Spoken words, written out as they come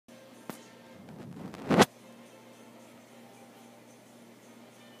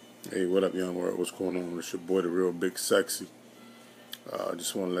Hey, what up, young world? What's going on? It's your boy, the real big sexy. I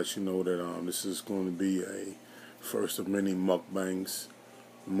just want to let you know that this is going to be a first of many mukbangs,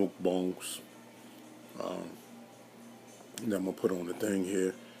 mukbangs that I'm gonna put on the thing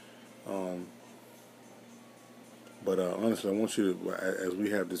here. Um, but honestly, I want you to, as we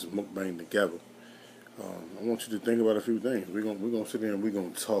have this mukbang together, I want you to think about a few things. We're gonna sit there and we're gonna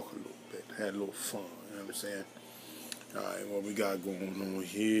talk a little bit, have a little fun. You know what I'm saying? All right, what we got going on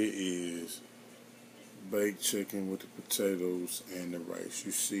here is baked chicken with the potatoes and the rice.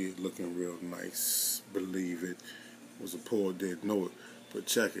 You see it looking real nice. Believe it. Was a poor did know it. But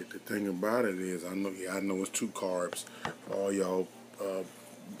check it. The thing about it is, I know it's 2 carbs for all y'all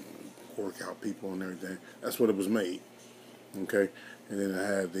workout people and everything. That's what it was made. Okay? And then I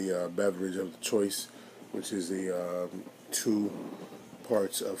have the beverage of the choice, which is the 2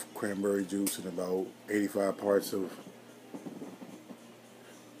 parts of cranberry juice and about 85 parts of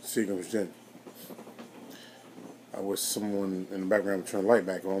Seagram's gin. I wish someone in the background would turn the light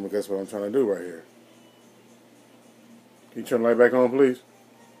back on, but that's what I'm trying to do right here. Can you turn the light back on, please?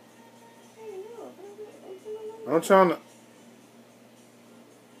 I'm trying to.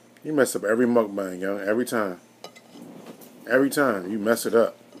 You mess up every mukbang, yo. Every time. Every time. You mess it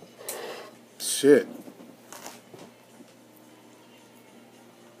up. Shit.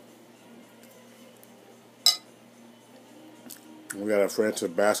 We got a French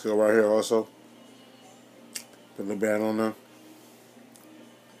Tabasco right here also. Put a little bit on there.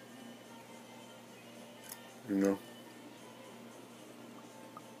 You know.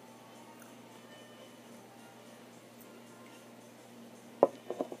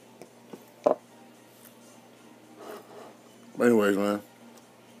 But anyways, man.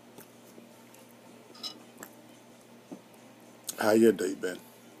 How your day been?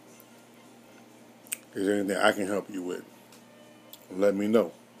 Is there anything I can help you with? Let me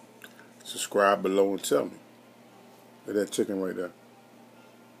know. Subscribe below and tell me. Look at that chicken right there.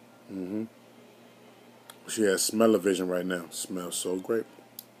 She has smell-o-vision right now. Smells so great.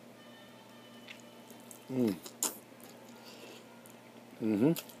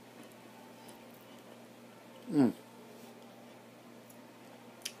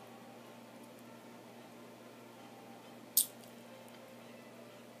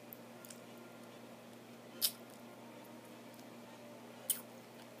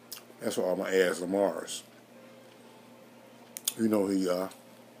 That's for all my ASMRs. You know he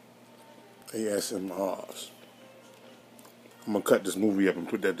ASMRs. I'm gonna cut this movie up and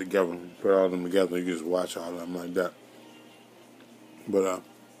put that together. Put all of them together. You just watch all of them like that. But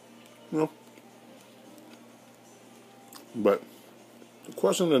you know. But the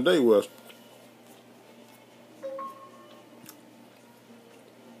question of the day was,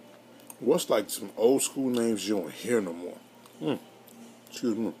 what's like some old school names you don't hear no more?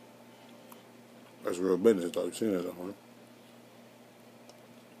 Excuse me. That's real business, though. You seen that, huh?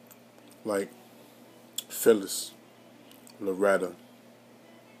 Like Phyllis, Loretta,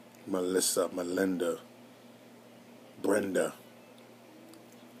 Melissa, Melinda, Brenda.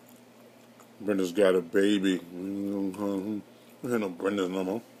 Brenda's got a baby. We don't hear no Brenda's no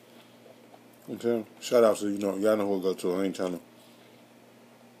more. Okay. Shout out to, y'all know who I go to. I ain't trying to.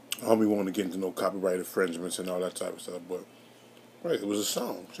 I don't be wanting to get into no copyright infringements and all that type of stuff, but right, it was a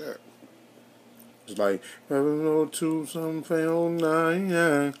song. Check. It's like 702 something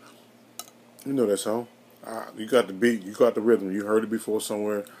 09. You know that song. You got the beat, you got the rhythm. You heard it before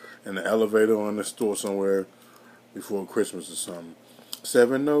somewhere in the elevator or in the store somewhere before Christmas or something.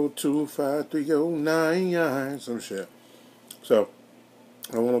 7025309, some shit. So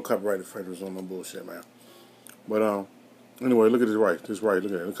I don't want no copyright infringements on no bullshit, man. But anyway, look at this rice. This rice,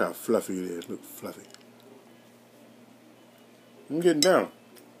 look at it. Look how fluffy it is. Look fluffy. I'm getting down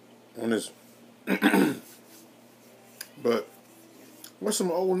on this. But what's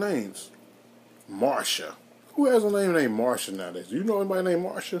some old names? Marsha. Who has a name named Marsha nowadays? Do you know anybody named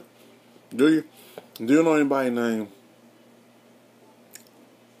Marsha? Do you? Do you know anybody named?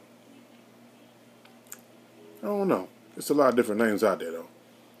 I don't know. There's a lot of different names out there though.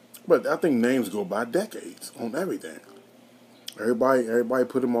 But I think names go by decades on everything. Everybody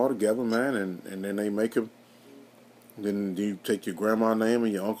put them all together, man, and then they make them. Then you take your grandma name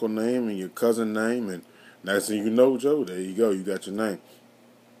and your uncle name and your cousin name, and next thing you know, Joe, there you go. You got your name.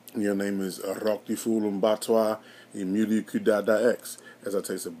 Your name is Rocky Fulum Batois Emilio Kudada X. As I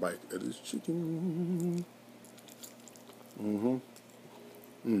taste a bite of this chicken.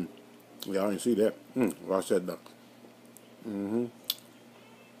 Yeah, I didn't see that. Watch that down.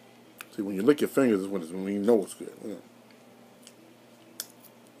 See, when you lick your fingers is when you know it's good. Yeah.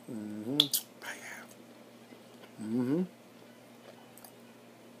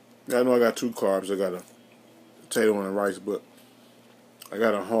 Yeah, I know I got 2 carbs. I got a potato and a rice, but I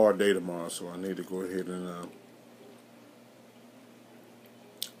got a hard day tomorrow, so I need to go ahead and,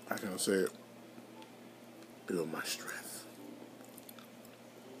 I can say it, build my strength.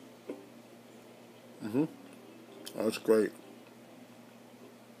 Mm-hmm. Oh, that's great.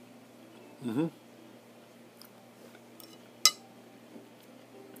 Mm-hmm.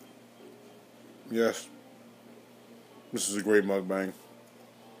 Yes. This is a great mukbang.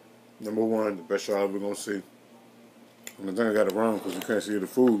 Number one, the best y'all ever gonna see. And the thing I got it wrong because you can't see the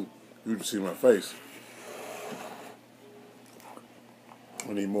food, you can see my face.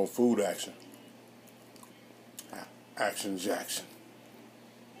 I need more food action. Action Jackson.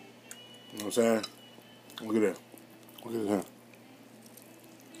 You know what I'm saying? Look at that. Look at that.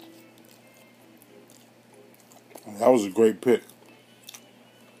 That was a great pick.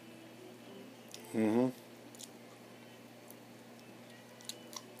 Mm-hmm.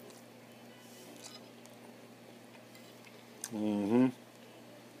 Mm-hmm.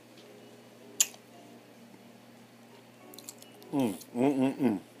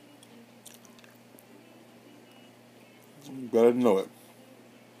 Mm-mm-mm. You better know it.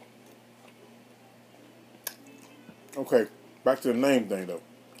 Okay, back to the name thing though.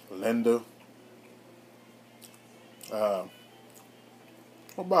 Linda. What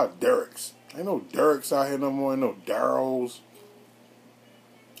about Derek's? Ain't no Derek's out here no more. Ain't no Darryl's.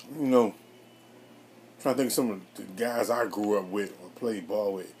 You know, trying to think of some of the guys I grew up with or played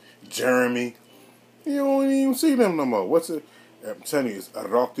ball with. Jeremy. You don't even see them no more. What's it? I'm telling you, it's a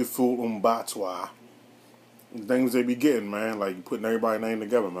rock the fool batwa. Things they be getting, man. Like putting everybody's name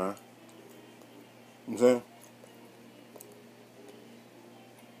together, man. You know what I'm saying?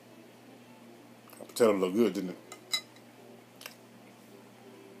 I could tell them look good, didn't it?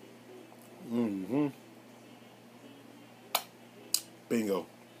 Mm-hmm. Bingo.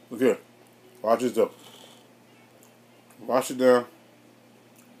 Look here. Watch this though. Wash it down.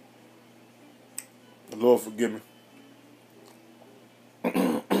 The Lord forgive me.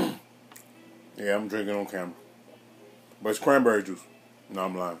 Yeah, I'm drinking on camera. But it's cranberry juice. No,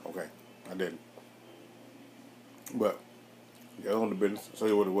 I'm lying. Okay. I didn't. But, get on the business. I'll tell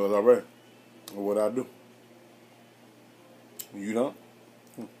you what it was already. Or what I do. You don't?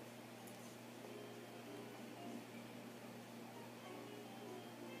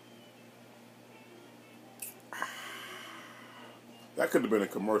 That could have been a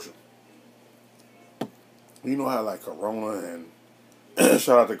commercial. You know how like Corona and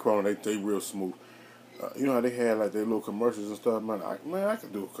shout out to Corona, they real smooth. You know how they had like their little commercials and stuff, man. I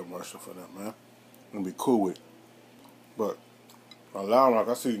could do a commercial for them, man. And be cool with it. But a lot like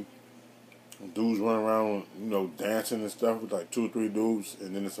I see dudes running around, you know, dancing and stuff with like 2 or 3 dudes,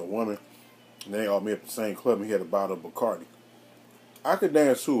 and then it's a woman, and they all meet at the same club, and he had a bottle of Bacardi. I could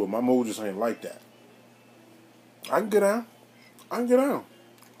dance too, but my mood just ain't like that. I can get down. I can get down.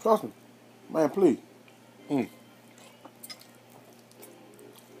 Trust me. Man, please. Mm.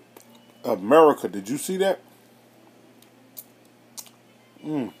 America, did you see that?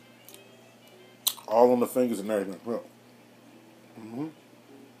 Mm. All on the fingers and everything. Well, mm-hmm.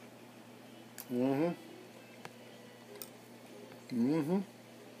 Mm-hmm. Mm-hmm.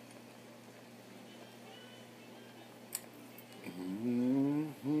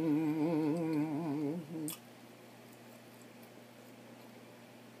 Mm-hmm.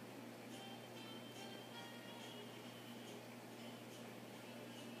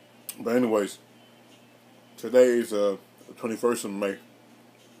 But anyways, today is 21st of May.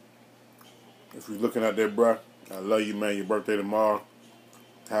 If you're looking at that, bruh, I love you, man. Your birthday tomorrow.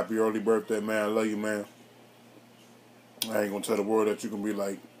 Happy early birthday, man. I love you, man. I ain't gonna tell the world that you can be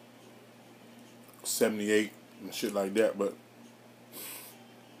like 78 and shit like that, but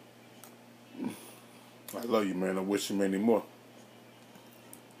I love you, man. I wish you many more.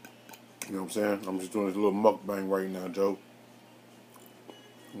 You know what I'm saying? I'm just doing this little mukbang right now, Joe.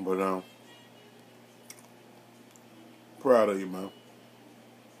 But proud of you, man.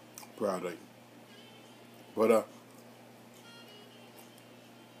 Proud of you. But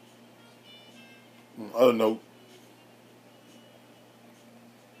on other note,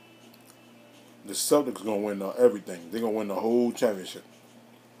 the Celtics gonna win everything. They're gonna win the whole championship.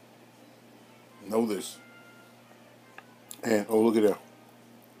 Know this. And oh, look at that.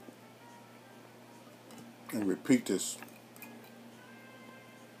 And repeat this.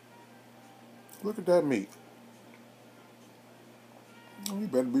 Look at that meat. You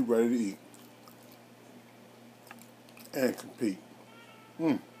better be ready to eat and compete.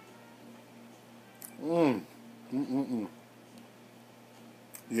 Mm. Mm. Mm-mm-mm.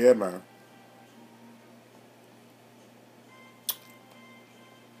 Yeah, man.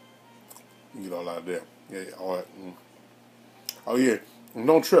 Get all out of there. Yeah, all that. Oh yeah, and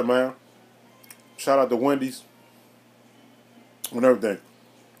don't trip, man. Shout out to Wendy's and everything.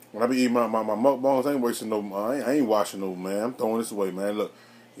 When I be eating my mukbangs, I ain't wasting no. I ain't washing no, man. I'm throwing this away, man. Look,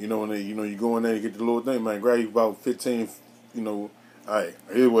 when you go in there and get the little thing, man. Grab you about 15. Alright,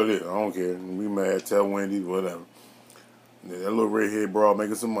 here's what it is. I don't care. We mad, tell Wendy's, whatever. Yeah, that little redhead broad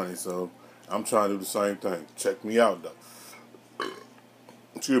making some money, so I'm trying to do the same thing. Check me out, though.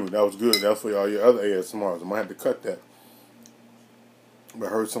 Excuse me, that was good. That was for all your other ASMRs. I might have to cut that. But I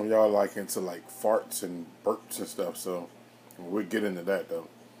heard some of y'all like into like farts and burps and stuff, so we'll get into that, though.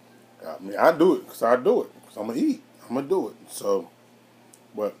 I mean, I do it because I do it. Because I'm going to eat. I'm going to do it. So,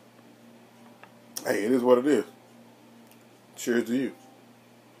 but, hey, it is what it is. Cheers to you.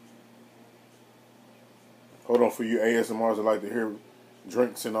 Hold on for you ASMRs that like to hear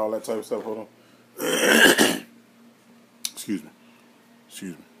drinks and all that type of stuff. Hold on. Excuse me.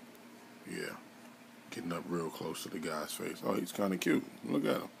 Yeah. Getting up real close to the guy's face. Oh, he's kind of cute. Look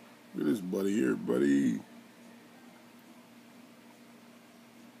at him. Look at this buddy here, buddy.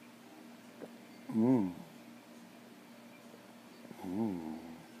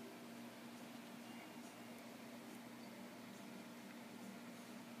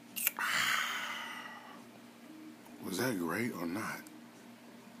 Was that great or not?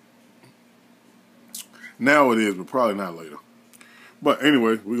 Now it is, but probably not later. But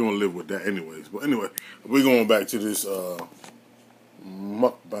anyway, we're going to live with that anyways. But anyway, we're going back to this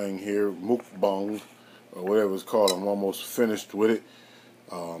mukbang here, mukbang, or whatever it's called. I'm almost finished with it.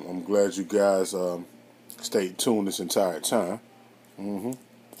 I'm glad you guys stayed tuned this entire time.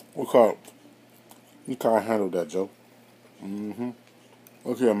 What call? You can't handle that, Joe.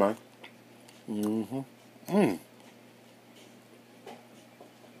 Okay, man. It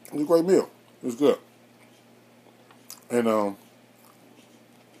was a great meal. It was good. And hold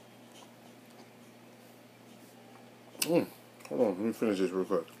on, let me finish this real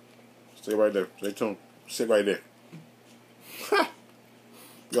quick. Stay right there. Stay tuned. Sit right there.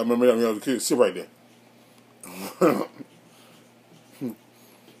 Y'all remember that when I was a kid? Sit right there.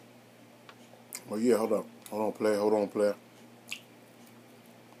 Well, yeah, hold on. Hold on, player.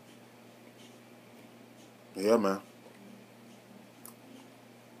 Yeah, man.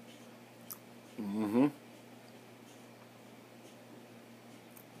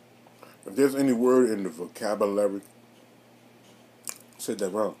 If there's any word in the vocabulary, said that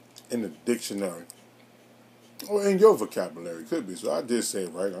wrong, in the dictionary, or in your vocabulary, could be. So I did say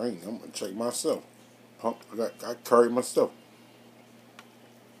it right. I'm gonna check myself. Pump. I carried myself.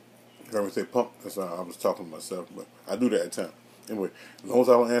 You heard me say pump? That's how I was talking to myself, but I do that at times. Anyway, as long as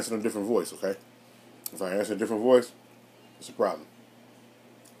I don't answer in a different voice, okay? If I answer in a different voice, it's a problem.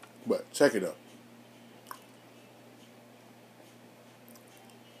 But check it out.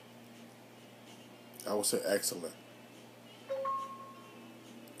 I would say excellent.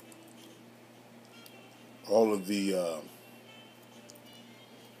 All of the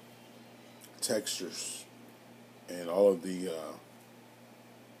textures and all of the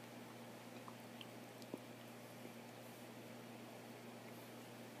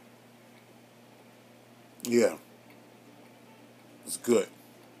yeah, it's good.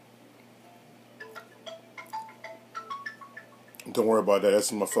 Don't worry about that.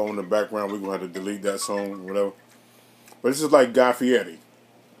 That's my phone in the background. We're going to have to delete that song, whatever. But this is like Guy Fieri.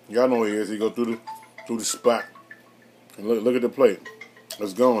 Y'all know who he is. He go through the spot. And look at the plate.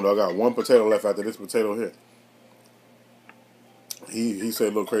 It's gone, though. I got one potato left after this potato here. He said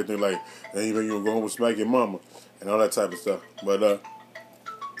a little crazy thing like, and even you go home and smack your mama and all that type of stuff. But I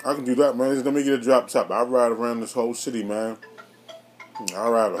can do that, man. Just let me get a drop top. I ride around this whole city, man. I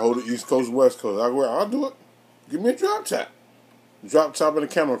ride the whole East Coast, West Coast. I'll do it. Give me a drop top. Drop top in the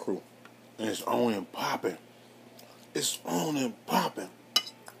camera crew. And it's on and popping. It's on and popping.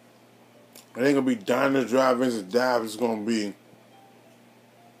 It ain't gonna be diners, drive-ins, and dives. It's gonna be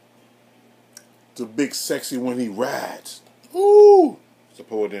the big sexy when he rides. Ooh!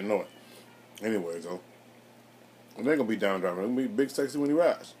 Suppose didn't know it. Anyways, though. It ain't gonna be down driving. It's gonna be big sexy when he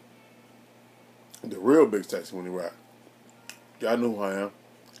rides. The real big sexy when he rides. Y'all know who I am.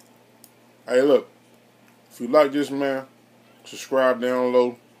 Hey, look. If you like this, man, subscribe down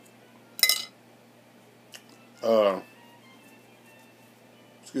low.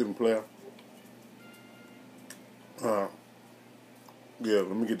 Excuse me, player. Yeah,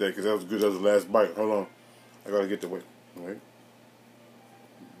 let me get that because that was good. That was the last bite. Hold on. I gotta get the weight. Wait.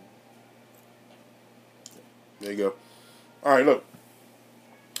 There you go. Alright, look.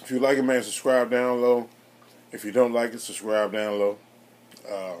 If you like it, man, subscribe down low. If you don't like it, subscribe down low.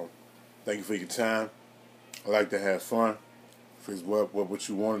 Thank you for your time. I like to have fun. If it's what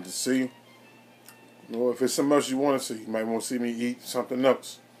you wanted to see, Or if it's something else you want to see, you might want to see me eat something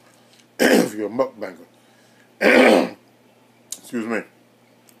else. If you're a mukbanger. Excuse me.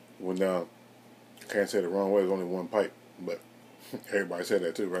 When can't say it the wrong way, there's only one pipe. But everybody said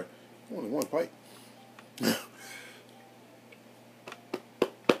that too, right? Only one pipe.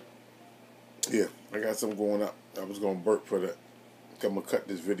 Yeah, I got something going up. I was going to burp for that. I'm going to cut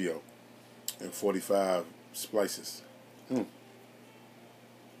this video in 45 splices.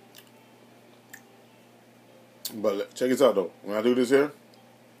 But check this out, though. When I do this here,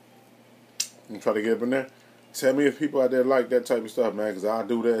 and try to get up in there, tell me if people out there like that type of stuff, man, because I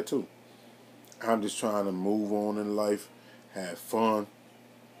do that too. I'm just trying to move on in life, have fun,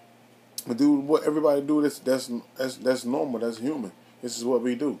 and do what everybody do. That's normal. That's human. This is what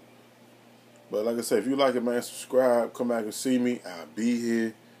we do. But like I said, if you like it, man, subscribe. Come back and see me. I'll be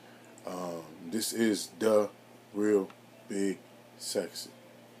here. This is the real big sexy.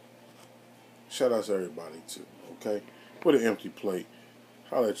 Shout out to everybody too. Okay, put an empty plate.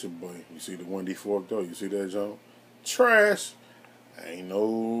 Holla at your boy. You see the 1D fork though? You see that, John? Trash. Ain't no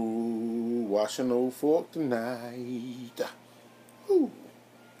washing no fork tonight. Woo.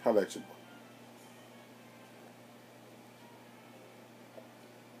 Holla at your boy.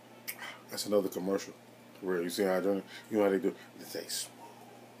 That's another commercial. Where you see how I do it? You know how they do? They say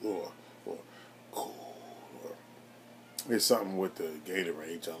smooth or cool. Or it's something with the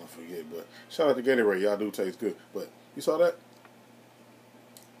Gatorade, y'all don't forget. But shout out to Gatorade. Y'all do taste good. But you saw that?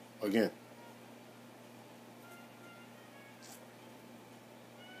 Again.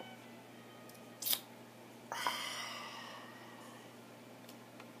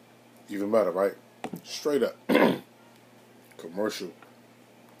 Even better, right? Straight up. Commercial.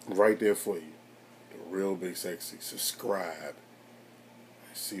 Right there for you. The real big sexy. Subscribe.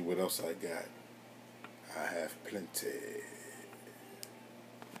 See what else I got. I have plenty.